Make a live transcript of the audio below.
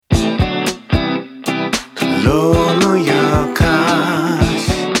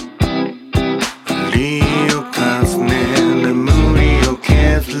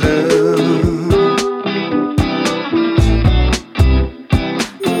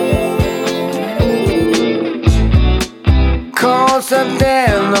差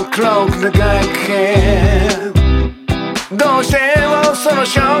点のクロークがけどうしてもその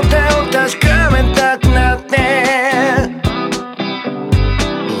焦点を確かめたくなって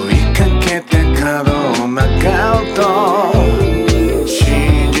追いかけて角を曲がると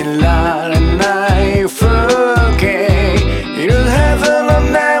信じられない風景いるはずの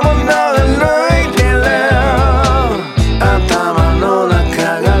ないものが歩いてる頭の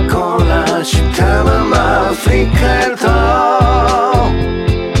中が混乱したまま振り返ると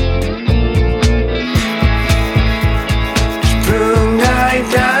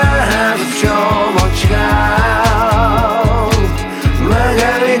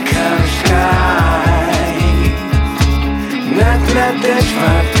なってしま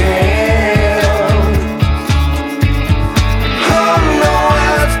ってほんのわ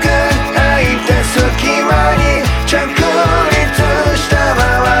ずか空いた隙間に着陸したま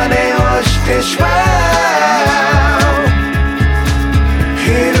ま寝をしてしまう昼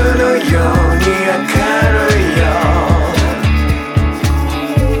のように明るいよ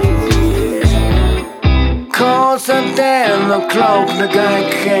交差点のクローク長い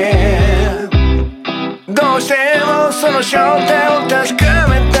けどうしてもその焦点を確か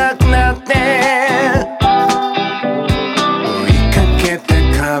めた